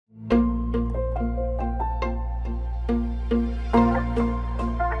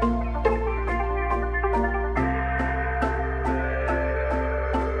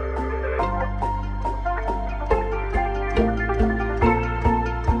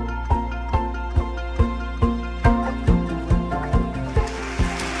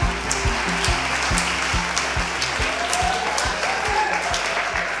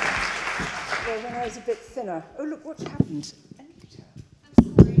Joanna. Oh, look what's happened. I'm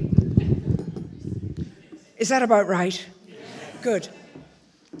sorry. Is that about right? Yes. Good.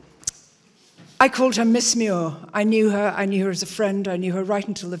 I called her Miss Muir. I knew her as a friend, I knew her right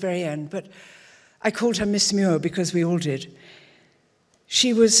until the very end, but I called her Miss Muir because we all did.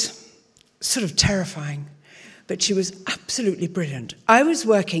 She was sort of terrifying, but she was absolutely brilliant. I was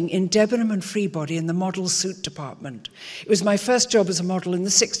working in Debenham and Freebody in the model suit department. It was my first job as a model in the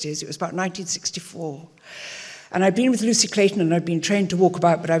 60s. It was about 1964. And I'd been with Lucy Clayton and I'd been trained to walk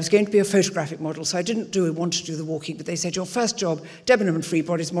about, but I was going to be a photographic model, so I didn't want to do the walking, but they said, your first job, Debenham and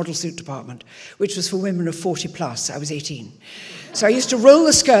Freebody's model suit department, which was for women of 40 plus. I was 18. So I used to roll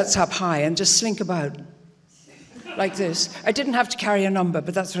the skirts up high and just slink about like this. I didn't have to carry a number,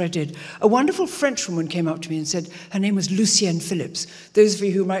 but that's what I did. A wonderful French woman came up to me and said, her name was Lucienne Phillips. Those of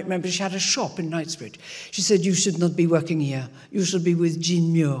you who might remember, she had a shop in Knightsbridge. She said, you should not be working here. You should be with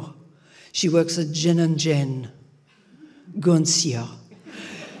Jean Muir. She works at Jen & Jen. Go and see her.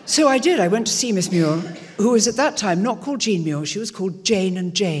 So I did. I went to see Miss Muir, who was at that time not called Jean Muir. She was called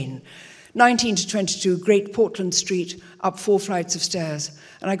Jane & Jane. 19 to 22, Great Portland Street, up 4 flights of stairs.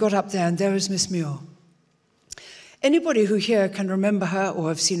 And I got up there, and there was Miss Muir. Anybody who here can remember her or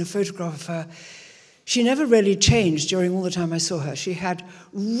have seen a photograph of her, she never really changed during all the time I saw her. She had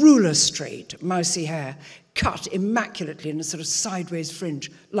ruler straight, mousy hair, cut immaculately in a sort of sideways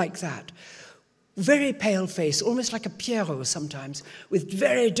fringe, like that. Very pale face, almost like a Pierrot sometimes, with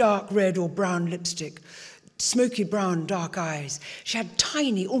very dark red or brown lipstick, smoky brown, dark eyes. She had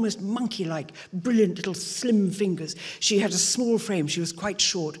tiny, almost monkey-like, brilliant little slim fingers. She had a small frame. She was quite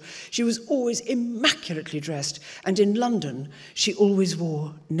short. She was always immaculately dressed. And in London, she always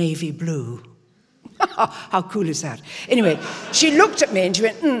wore navy blue. How cool is that? Anyway, she looked at me and she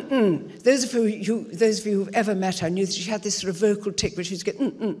went, Those of you who've ever met her knew that she had this sort of vocal tick where she'd get,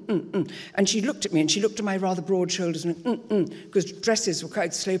 And she looked at me and she looked at my rather broad shoulders and went, because dresses were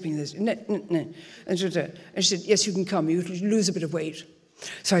quite sloping. And she said, yes, you can come. You lose a bit of weight.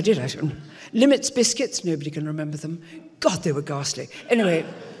 So I did. I said, Limit's biscuits, nobody can remember them. God, they were ghastly. Anyway,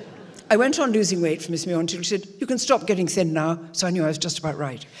 I went on losing weight for Miss Muir until she said, you can stop getting thin now. So I knew I was just about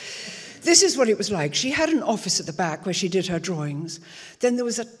right. This is what it was like. She had an office at the back where she did her drawings. Then there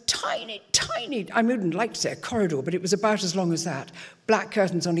was a tiny, I wouldn't like to say a corridor, but it was about as long as that. Black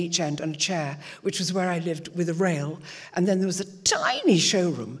curtains on each end and a chair, which was where I lived with a rail. And then there was a tiny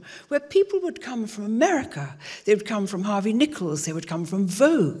showroom where people would come from America. They would come from Harvey Nichols. They would come from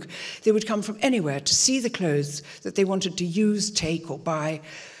Vogue. They would come from anywhere to see the clothes that they wanted to use, take, or buy.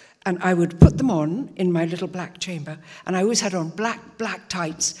 And I would put them on in my little black chamber, and I always had on black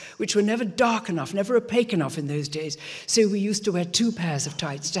tights, which were never dark enough, never opaque enough in those days. So we used to wear 2 pairs of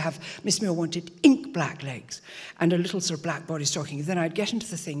tights to have, Miss Muir wanted ink black legs and a little sort of black body stocking. Then I'd get into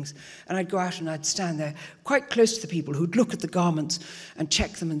the things, and I'd go out and I'd stand there quite close to the people who'd look at the garments and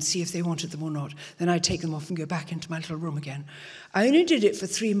check them and see if they wanted them or not. Then I'd take them off and go back into my little room again. I only did it for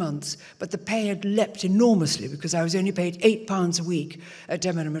 3 months, but the pay had leapt enormously because I was only paid £8 a week at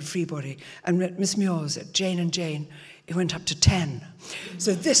Debenham and Freebody, and at Miss Muir's at Jane & Jane, it went up to 10.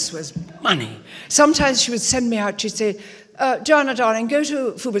 So this was money. Sometimes she would send me out, she'd say, Joanna, darling, go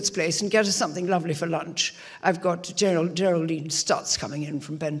to Fubert's place and get us something lovely for lunch. I've got Geraldine Stutz coming in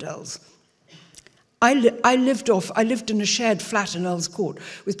from Bendel's. I lived in a shared flat in Earl's Court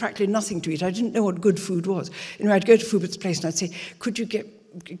with practically nothing to eat. I didn't know what good food was. You know, I'd go to Fubert's place and I'd say, could you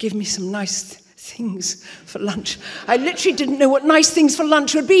give me some nice things for lunch? I literally didn't know what nice things for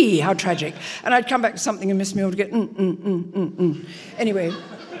lunch would be. How tragic. And I'd come back to something and Miss Muir would get, Anyway,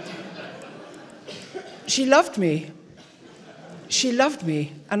 she loved me. She loved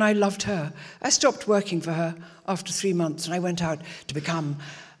me, and I loved her. I stopped working for her after 3 months, and I went out to become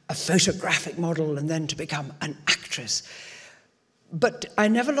a photographic model and then to become an actress. But I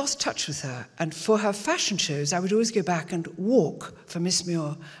never lost touch with her, and for her fashion shows, I would always go back and walk for Miss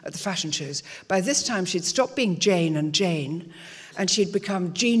Muir at the fashion shows. By this time, she'd stopped being Jane & Jane, and she'd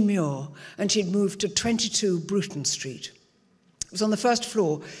become Jean Muir, and she'd moved to 22 Bruton Street. It was on the first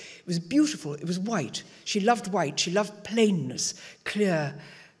floor. It was beautiful. It was white. She loved white. She loved plainness, clear,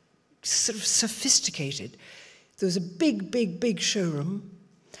 sort of sophisticated. There was a big showroom,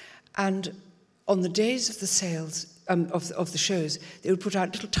 and on the days of the sales, of the shows, they would put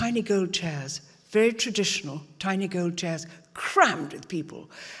out little tiny gold chairs, very traditional, tiny gold chairs, crammed with people,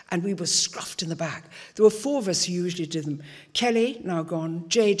 and we were scruffed in the back. There were 4 of us who usually did them. Kelly, now gone,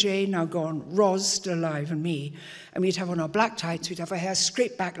 JJ, now gone, Roz, still alive, and me. And we'd have on our black tights, we'd have our hair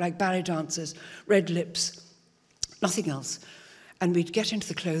straight back like ballet dancers, red lips, nothing else. And we'd get into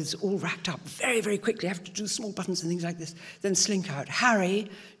the clothes all racked up very quickly, have to do small buttons and things like this, then slink out. Harry,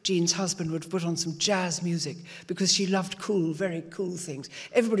 Jean's husband, would put on some jazz music because she loved cool, very cool things.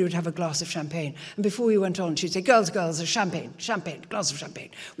 Everybody would have a glass of champagne. And before we went on, she'd say, girls, a champagne, glass of champagne.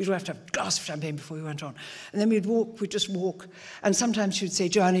 We'd all have to have a glass of champagne before we went on. And then we'd just walk. And sometimes she would say,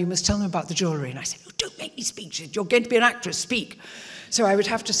 Joanna, you must tell them about the jewellery. And I said, oh, don't make me speak. She said, you're going to be an actress, speak. So I would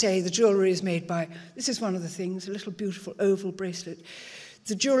have to say the jewellery is made by, this is one of the things, a little beautiful oval bracelet.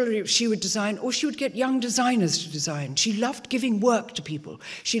 The jewellery she would design, or she would get young designers to design. She loved giving work to people.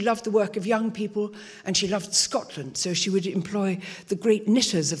 She loved the work of young people, and she loved Scotland, so she would employ the great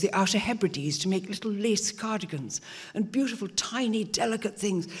knitters of the Outer Hebrides to make little lace cardigans and beautiful, tiny, delicate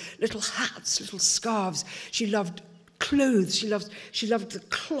things, little hats, little scarves. She loved clothes. She loved the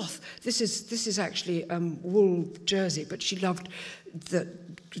cloth. This is actually wool jersey, but she loved the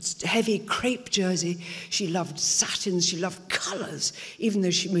heavy crepe jersey. She loved satins. She loved colours, even though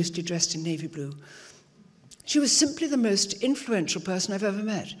she mostly dressed in navy blue. She was simply the most influential person I've ever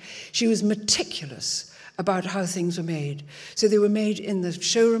met. She was meticulous about how things were made. So they were made in the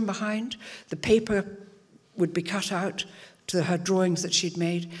showroom behind. The paper would be cut out to her drawings that she'd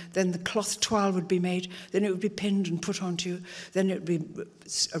made. Then the cloth toile would be made. Then it would be pinned and put onto you. Then it would be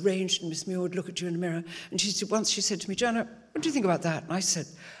arranged, and Miss Muir would look at you in the mirror. And once she said to me, Joanna, what do you think about that? And I said,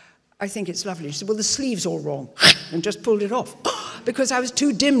 I think it's lovely. She said, well, the sleeve's all wrong, and just pulled it off. Because I was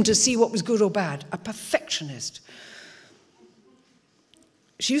too dim to see what was good or bad. A perfectionist.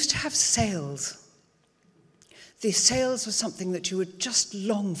 She used to have sales. The sales were something that you would just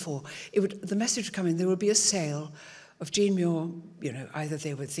long for. The message would come in, there would be a sale of Jean Muir, either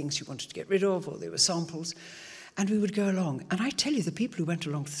they were things you wanted to get rid of or they were samples, and we would go along. And I tell you, the people who went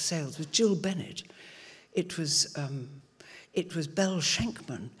along to the sales was Jill Bennett. It was Belle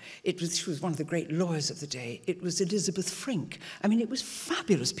Schenkman. She was one of the great lawyers of the day. It was Elizabeth Frink. I mean, it was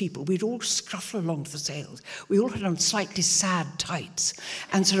fabulous people. We'd all scruffle along to the sales. We all had on slightly sad tights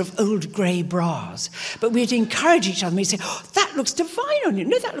and sort of old grey bras. But we'd encourage each other. And we'd say, oh, that looks divine on you.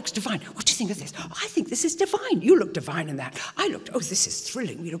 No, that looks divine. What do you think of this? Oh, I think this is divine. You look divine in that. Oh, this is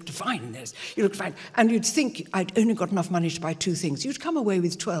thrilling. You look divine in this. You look divine. And you'd think I'd only got enough money to buy 2 things. You'd come away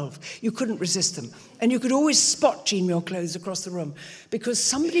with 12. You couldn't resist them. And you could always spot Jean Muir clothes across the room because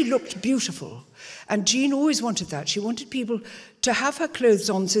somebody looked beautiful. And Jean always wanted that. She wanted people to have her clothes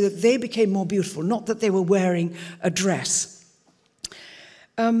on so that they became more beautiful, not that they were wearing a dress.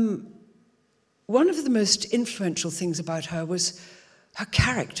 One of the most influential things about her was her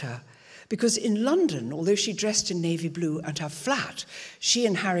character. Because in London, although she dressed in navy blue and her flat, she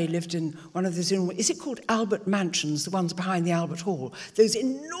and Harry lived in one of those, is it called Albert Mansions, the ones behind the Albert Hall? Those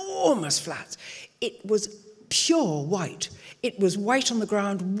enormous flats. It was pure white. It was white on the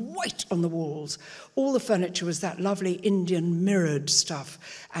ground, white on the walls. All the furniture was that lovely Indian mirrored stuff,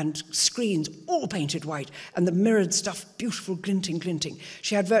 and screens all painted white, and the mirrored stuff, beautiful, glinting.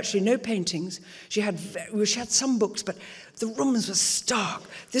 She had virtually no paintings. She had some books, but the rooms were stark.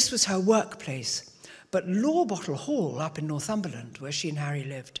 This was her workplace. But Lawbottle Hall up in Northumberland, where she and Harry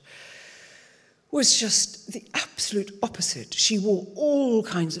lived, was just the absolute opposite. She wore all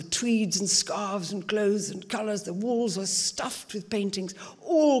kinds of tweeds and scarves and clothes and colours. The walls were stuffed with paintings,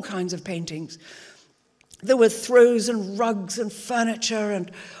 all kinds of paintings. There were throws and rugs and furniture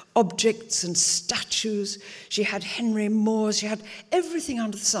and objects and statues. She had Henry Moores. She had everything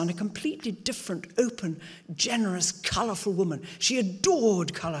under the sun, a completely different, open, generous, colourful woman. She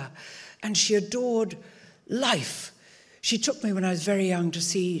adored colour, and she adored life. She took me when I was very young to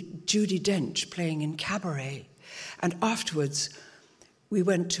see Judi Dench playing in Cabaret. And afterwards, we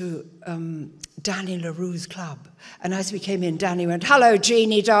went to Danny LaRue's club. And as we came in, Danny went, hello,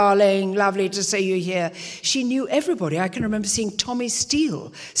 Jeannie, darling, lovely to see you here. She knew everybody. I can remember seeing Tommy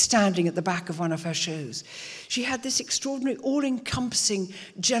Steele standing at the back of one of her shows. She had this extraordinary, all-encompassing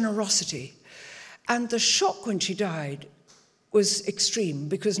generosity. And the shock when she died was extreme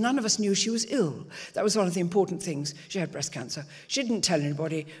because none of us knew she was ill. That was one of the important things. She had breast cancer. She didn't tell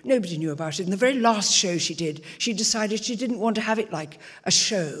anybody. Nobody knew about it. In the very last show she did, she decided she didn't want to have it like a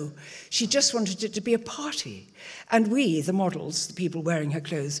show. She just wanted it to be a party. And we, the models, the people wearing her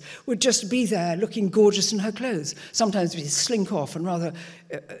clothes, would just be there looking gorgeous in her clothes. Sometimes we'd slink off and rather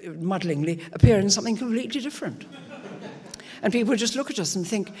muddlingly appear in something completely different. And people would just look at us and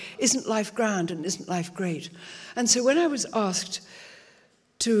think, isn't life grand and isn't life great? And so when I was asked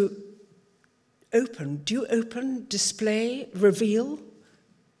to open, do you open, display, reveal?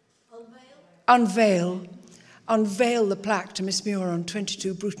 Unveil the plaque to Miss Muir on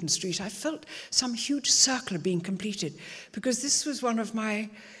 22 Bruton Street, I felt some huge circle being completed because this was one of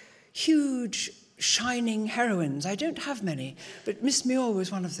my huge shining heroines. I don't have many, but Miss Muir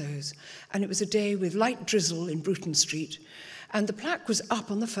was one of those. And it was a day with light drizzle in Bruton Street. And the plaque was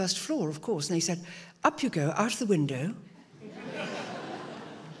up on the first floor, of course. And they said, up you go, out of the window.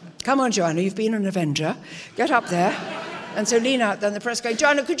 Come on, Joanna, you've been an Avenger. Get up there. And so lean out there, and the press going,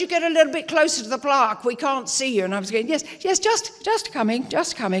 Joanna, could you get a little bit closer to the plaque? We can't see you. And I was going, yes, just coming.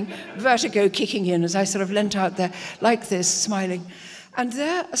 Vertigo kicking in as I sort of leant out there like this, smiling. And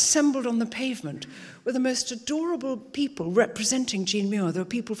there, assembled on the pavement, were the most adorable people representing Jean Muir. There were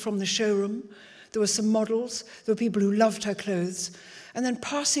people from the showroom. There were some models. There were people who loved her clothes. And then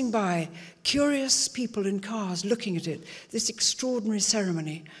passing by, curious people in cars looking at it, this extraordinary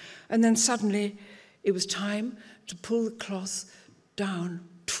ceremony. And then suddenly, it was time to pull the cloth down.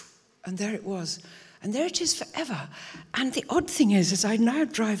 And there it was. And there it is forever. And the odd thing is, as I now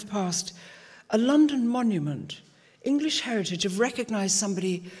drive past a London monument, English heritage, have recognised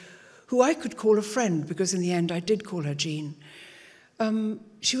somebody who I could call a friend, because in the end I did call her Jean.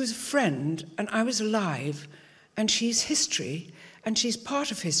 She was a friend, and I was alive, and she's history, and she's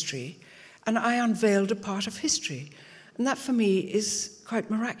part of history, and I unveiled a part of history. And that for me is quite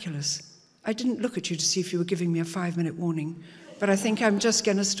miraculous. I didn't look at you to see if you were giving me a 5-minute warning, but I think I'm just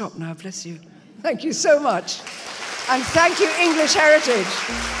going to stop now, bless you. Thank you so much. And thank you, English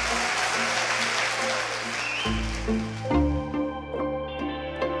Heritage.